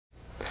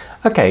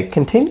Okay,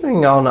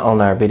 continuing on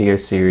our video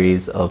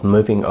series of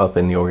moving up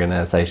in the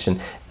organization,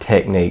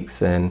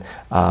 techniques and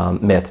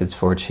methods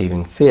for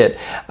achieving fit,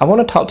 I want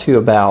to talk to you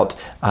about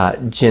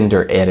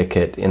gender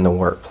etiquette in the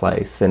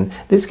workplace. And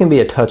this can be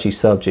a touchy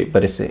subject,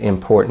 but it's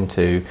important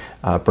to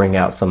bring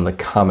out some of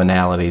the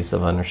commonalities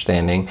of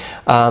understanding.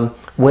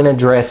 When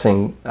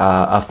addressing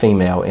a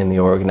female in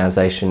the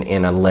organization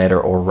in a letter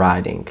or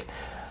writing,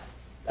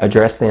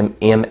 address them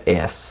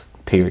MS,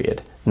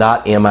 period.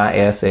 Not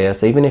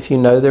MISS, even if you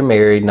know they're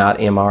married, not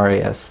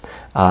MRS,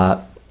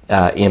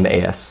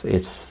 MS.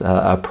 It's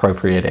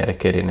appropriate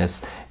etiquette,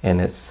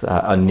 and it's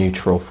a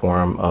neutral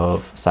form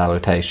of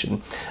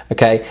salutation.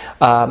 Okay,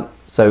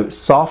 so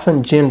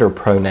soften gender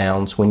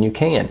pronouns when you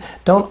can.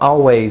 Don't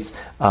always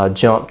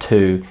jump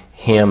to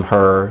him,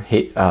 her,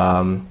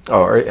 him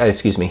or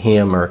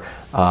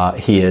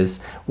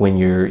his when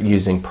you're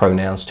using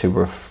pronouns to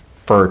refer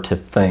to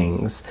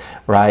things,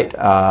 right?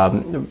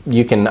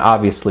 You can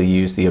obviously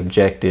use the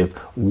objective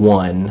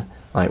one,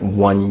 like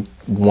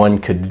one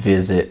could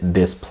visit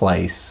this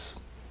place,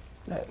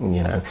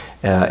 you know,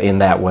 in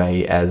that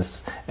way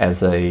as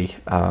a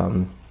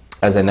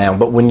noun.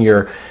 But when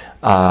you're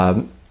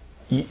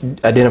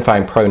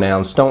identifying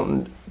pronouns,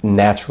 don't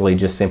naturally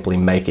just simply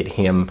make it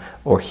him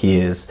or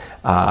his.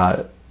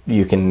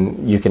 You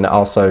can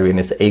also, and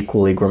it's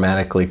equally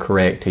grammatically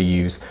correct to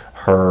use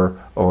her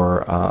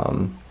or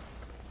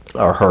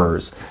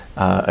hers.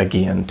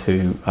 Again,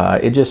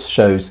 it just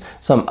shows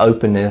some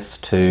openness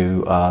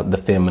to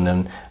the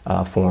feminine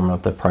form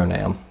of the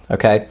pronoun.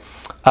 Okay,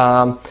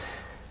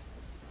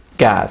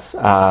 guys,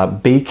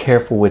 be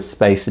careful with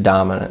space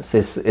dominance.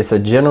 It's a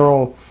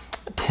general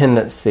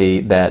tendency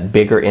that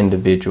bigger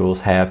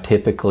individuals have,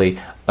 typically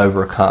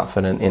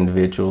overconfident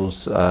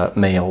individuals,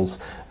 males,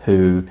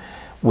 who,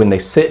 when they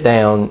sit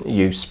down,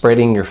 you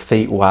spreading your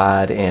feet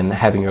wide and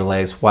having your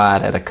legs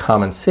wide at a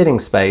common sitting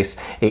space,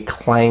 it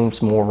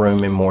claims more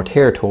room and more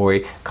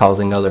territory,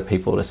 causing other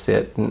people to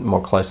sit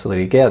more closely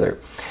together.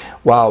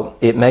 While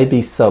it may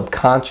be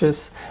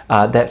subconscious,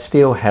 that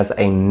still has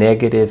a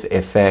negative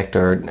effect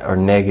or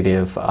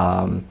negative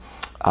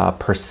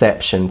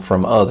perception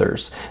from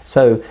others.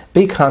 So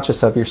be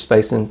conscious of your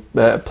space and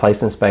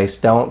place and space.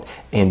 Don't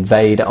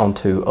invade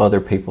onto other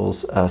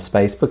people's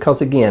space,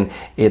 because again,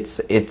 it's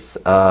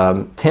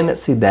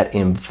tendency that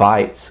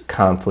invites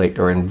conflict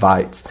or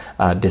invites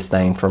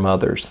disdain from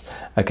others.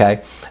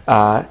 Okay,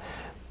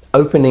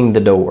 opening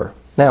the door.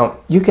 Now,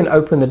 you can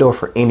open the door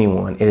for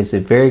anyone. It is a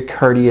very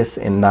courteous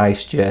and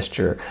nice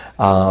gesture.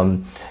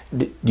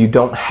 You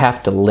don't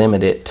have to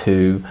limit it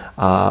to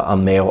a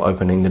male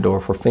opening the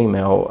door for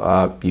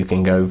female. You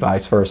can go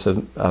vice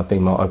versa,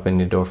 female opening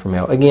the door for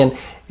male. Again,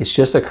 it's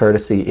just a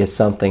courtesy. It's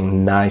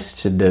something nice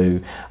to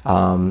do.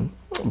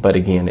 But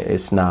again,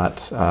 it's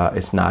not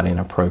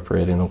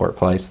inappropriate in the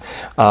workplace.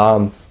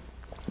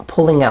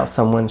 Pulling out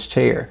someone's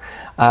chair.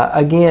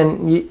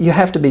 Again, you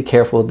have to be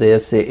careful of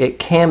this. It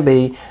can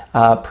be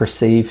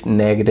perceived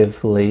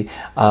negatively,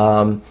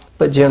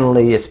 but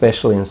generally,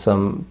 especially in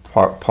some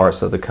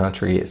parts of the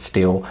country, it's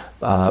still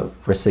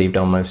received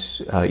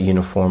almost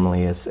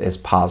uniformly as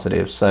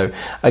positive. So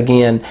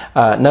again,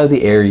 know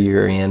the area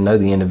you're in, know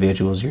the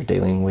individuals you're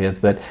dealing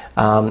with, but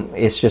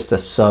it's just a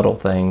subtle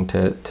thing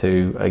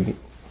to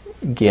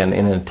again,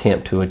 in an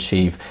attempt to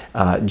achieve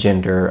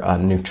gender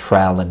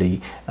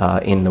neutrality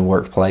in the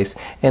workplace.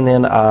 And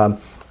then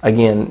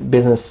again,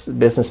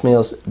 business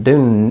meals,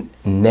 do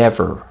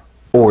never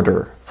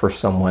order for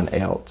someone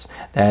else.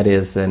 That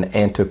is an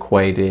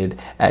antiquated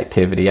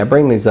activity. I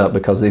bring these up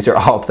because these are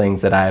all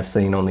things that I have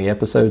seen on the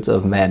episodes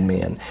of Mad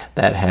Men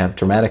that have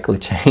dramatically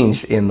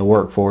changed in the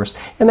workforce,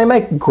 and they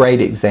make great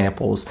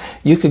examples.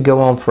 You could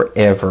go on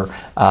forever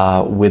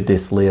with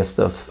this list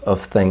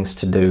of things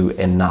to do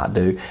and not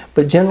do,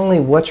 but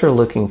generally what you're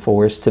looking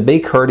for is to be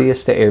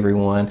courteous to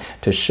everyone,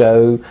 to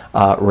show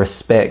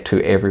respect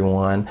to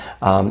everyone,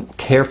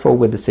 careful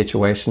with the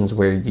situations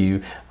where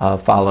you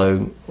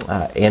follow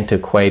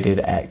antiquated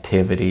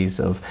activities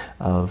of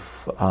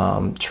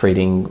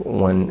treating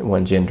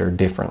one gender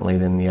differently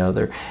than the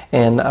other,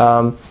 and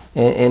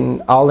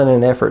all in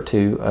an effort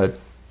to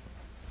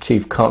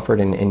achieve comfort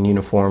and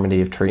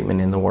uniformity of treatment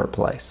in the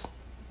workplace.